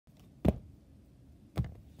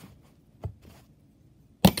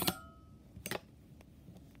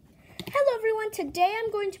everyone. Today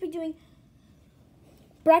I'm going to be doing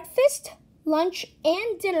breakfast, lunch,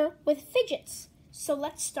 and dinner with fidgets. So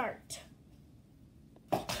let's start.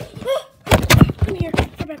 I'm here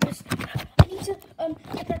for breakfast. I need to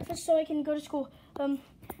get breakfast so I can go to school.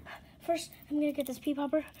 First, I'm going to get this pea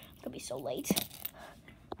popper. I'm going to be so late.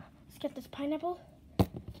 Let's get this pineapple.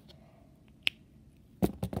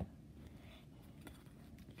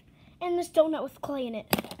 And this donut with clay in it.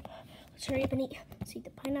 Let's hurry up and eat. Let's eat the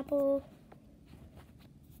pineapple.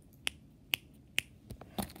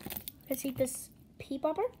 Let's eat this pea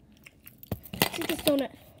popper. Let's eat this donut.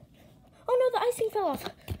 Oh no, the icing fell off.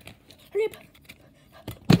 Hurry up.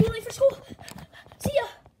 I'll be late for school. See ya.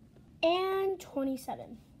 And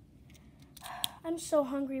 27. I'm so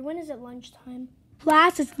hungry. When is it lunchtime?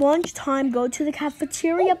 Class, it's lunchtime. Go to the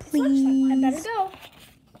cafeteria, please. I better go.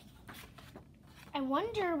 I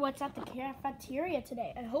wonder what's at the cafeteria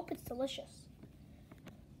today. I hope it's delicious.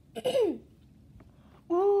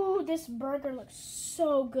 Ooh, this burger looks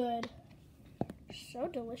so good. So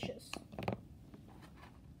delicious.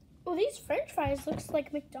 Oh, these French fries looks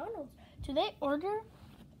like McDonald's. Do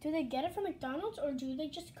they get it from McDonald's or do they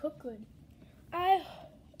just cook good? I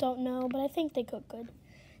don't know, but I think they cook good.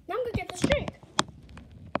 Now I'm gonna get this drink.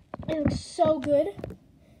 It looks so good.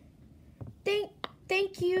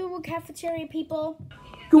 Thank you, cafeteria people.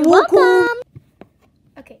 You're welcome.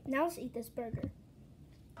 Okay, now let's eat this burger.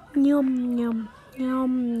 Yum, yum,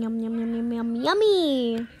 yum, yum, yum, yum, yum,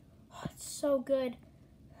 yummy. Oh, it's so good.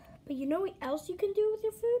 But you know what else you can do with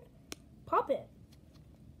your food? Pop it.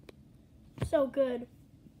 So good.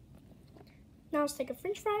 Now let's take a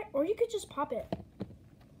French fry, or you could just pop it.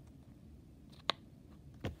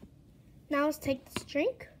 Now let's take this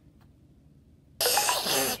drink.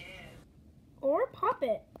 Or pop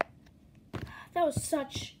it. That was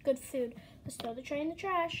such good food. Let's throw the tray in the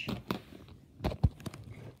trash.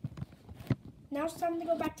 Now it's time to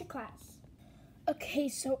go back to class. Okay,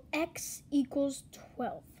 so x equals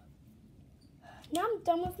 12. Now I'm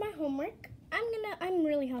done with my homework. I'm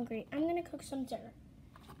really hungry. I'm gonna cook some dinner.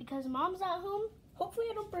 Because mom's at home, hopefully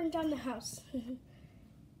I don't burn down the house. I'm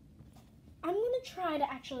gonna try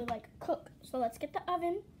to actually cook. So let's get the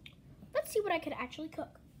oven. Let's see what I could actually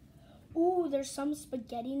cook. Ooh, there's some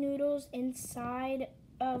spaghetti noodles inside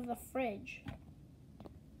of the fridge.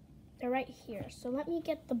 They're right here. So let me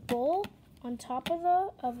get the bowl on top of the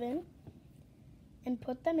oven and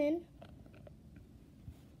put them in.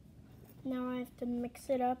 Now I have to mix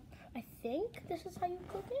it up. I think this is how you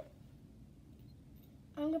cook it.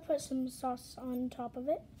 I'm gonna put some sauce on top of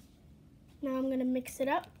it. Now I'm gonna mix it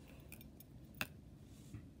up.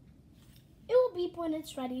 It will beep when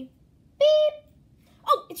it's ready. Beep!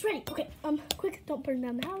 Oh, it's ready. Okay, quick, don't burn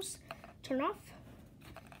down the house. Turn off.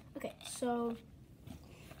 Okay, so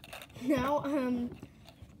now,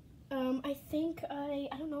 I think I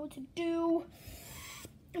don't know what to do.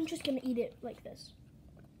 I'm just gonna eat it like this.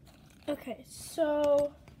 Okay,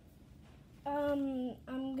 so, I'm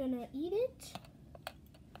gonna eat it.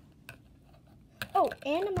 Oh,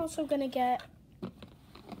 and I'm also gonna get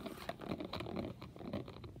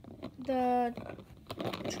the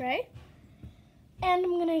tray. And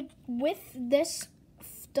I'm gonna, with this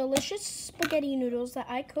delicious spaghetti noodles that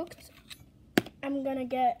I cooked, I'm gonna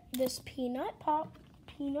get this peanut,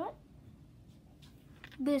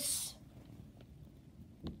 this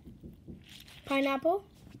pineapple,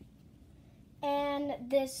 and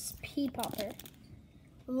this pea popper.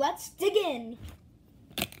 Let's dig in.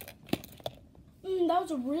 That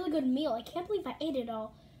was a really good meal. I can't believe I ate it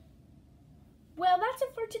all. Well, that's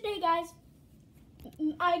it for today, guys.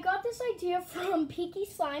 I got this idea from Peaky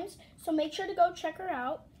Slimes, so make sure to go check her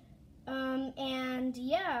out. And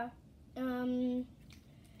yeah,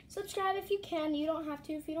 subscribe if you can. You don't have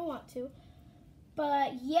to if you don't want to.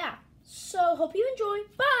 But yeah, so hope you enjoy.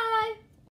 Bye!